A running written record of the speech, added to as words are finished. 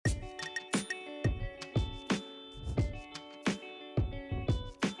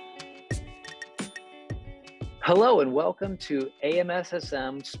Hello and welcome to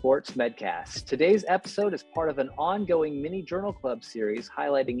AMSSM Sports Medcast. Today's episode is part of an ongoing mini journal club series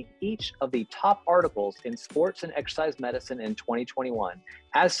highlighting each of the top articles in sports and exercise medicine in 2021,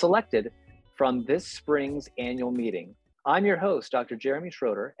 as selected from this spring's annual meeting. I'm your host, Dr. Jeremy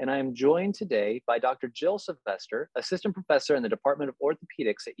Schroeder, and I am joined today by Dr. Jill Sylvester, Assistant Professor in the Department of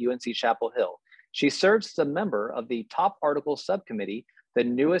Orthopedics at UNC Chapel Hill. She serves as a member of the Top Articles Subcommittee, the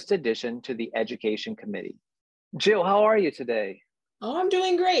newest addition to the Education Committee. Jill, how are you today? Oh, I'm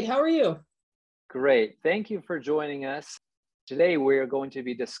doing great. How are you? Great. Thank you for joining us. Today, we're going to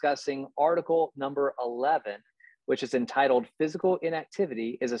be discussing article number 11, which is entitled Physical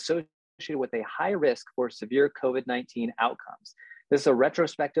Inactivity is Associated with a High Risk for Severe COVID-19 Outcomes. This is a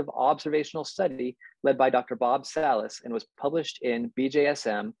retrospective observational study led by Dr. Bob Salas and was published in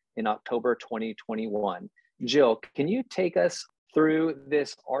BJSM in October 2021. Jill, can you take us through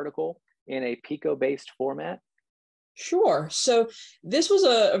this article in a PICO-based format? Sure. So this was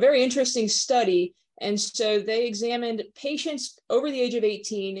a very interesting study. And so they examined patients over the age of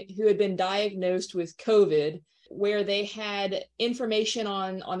 18 who had been diagnosed with COVID, where they had information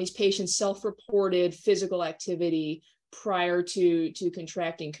on these patients' self-reported physical activity prior to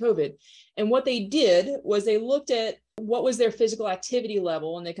contracting COVID. And what they did was they looked at what was their physical activity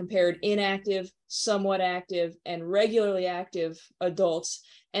level, and they compared inactive, somewhat active, and regularly active adults.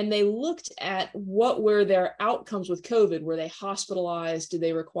 And they looked at what were their outcomes with COVID. Were they hospitalized? Did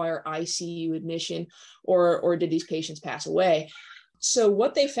they require ICU admission? Or did these patients pass away? So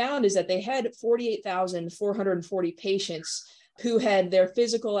what they found is that they had 48,440 patients who had their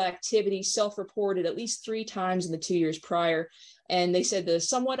physical activity self-reported at least 3 times in the 2 years prior. And they said the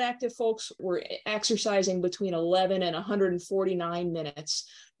somewhat active folks were exercising between 11 and 149 minutes.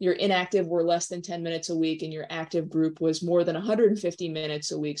 Your inactive were less than 10 minutes a week, and your active group was more than 150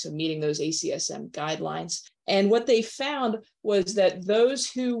 minutes a week, so meeting those ACSM guidelines. And what they found was that those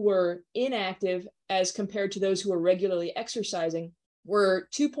who were inactive as compared to those who were regularly exercising were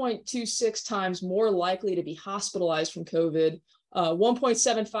 2.26 times more likely to be hospitalized from COVID,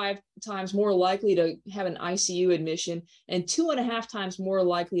 1.75 times more likely to have an ICU admission, and 2.5 times more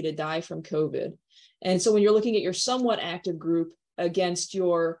likely to die from COVID. And so when you're looking at your somewhat active group against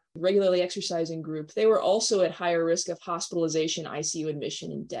your regularly exercising group, they were also at higher risk of hospitalization, ICU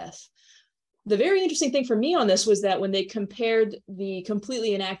admission, and death. The very interesting thing for me on this was that when they compared the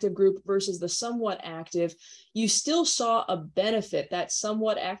completely inactive group versus the somewhat active, you still saw a benefit. That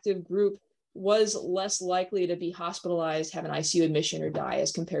somewhat active group was less likely to be hospitalized, have an ICU admission, or die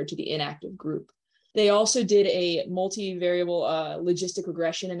as compared to the inactive group. They also did a multivariable logistic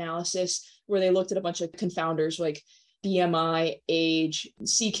regression analysis where they looked at a bunch of confounders like BMI, age,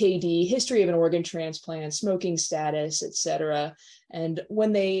 CKD, history of an organ transplant, smoking status, etc. And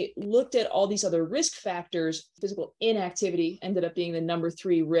when they looked at all these other risk factors, physical inactivity ended up being the number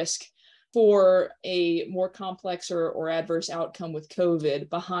 3 risk for a more complex or adverse outcome with COVID,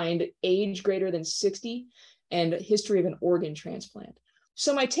 behind age greater than 60 and history of an organ transplant.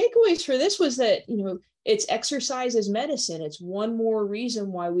 So my takeaways for this was that, it's exercise is medicine. It's one more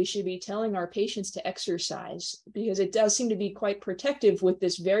reason why we should be telling our patients to exercise, because it does seem to be quite protective with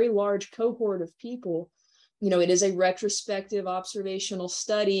this very large cohort of people. It is a retrospective observational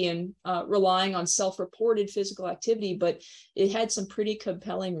study and relying on self-reported physical activity, but it had some pretty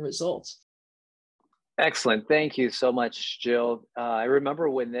compelling results. Excellent. Thank you so much, Jill. I remember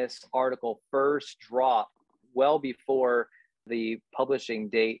when this article first dropped, well before the publishing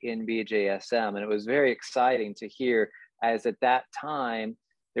date in BJSM, and it was very exciting to hear, as at that time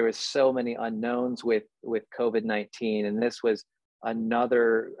there was so many unknowns with COVID-19, and this was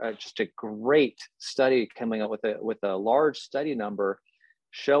another just a great study coming up with a large study number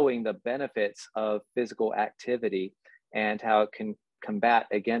showing the benefits of physical activity and how it can combat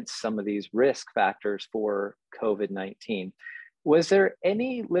against some of these risk factors for COVID-19. Was there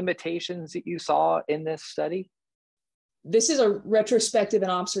any limitations that you saw in this study? This is a retrospective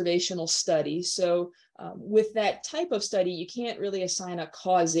and observational study. So with that type of study, you can't really assign a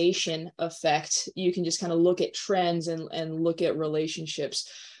causation effect. You can just kind of look at trends and look at relationships.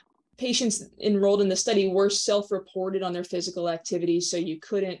 Patients enrolled in the study were self-reported on their physical activity, so you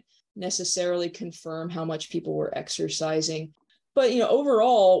couldn't necessarily confirm how much people were exercising. But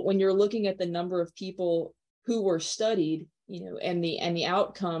overall, when you're looking at the number of people who were studied, and the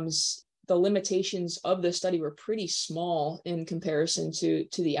outcomes, the limitations of the study were pretty small in comparison to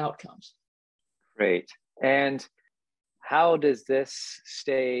the outcomes. Great. And how does this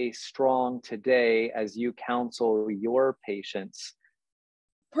stay strong today as you counsel your patients?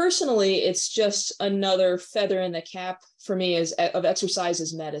 Personally, it's just another feather in the cap for me of exercise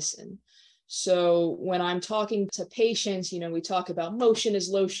as medicine. So when I'm talking to patients, we talk about motion is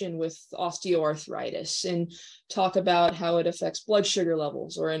lotion with osteoarthritis, and talk about how it affects blood sugar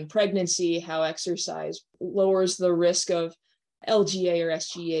levels, or in pregnancy, how exercise lowers the risk of LGA or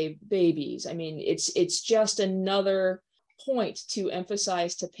SGA babies. I mean, it's just another point to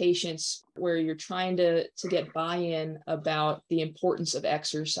emphasize to patients where you're trying to get buy-in about the importance of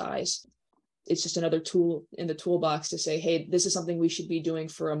exercise. It's just another tool in the toolbox to say, hey, this is something we should be doing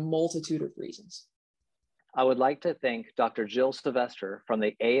for a multitude of reasons. I would like to thank Dr. Jill Sylvester from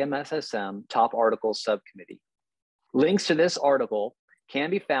the AMSSM Top Articles Subcommittee. Links to this article can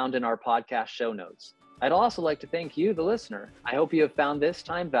be found in our podcast show notes. I'd also like to thank you, the listener. I hope you have found this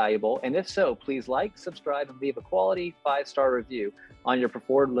time valuable, and if so, please like, subscribe, and leave a quality 5-star review on your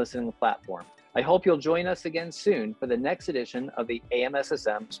preferred listening platform. I hope you'll join us again soon for the next edition of the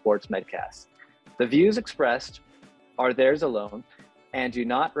AMSSM Sports Medcast. The views expressed are theirs alone and do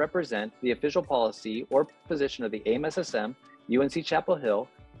not represent the official policy or position of the AMSSM, UNC Chapel Hill,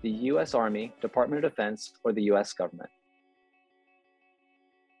 the U.S. Army, Department of Defense, or the U.S. government.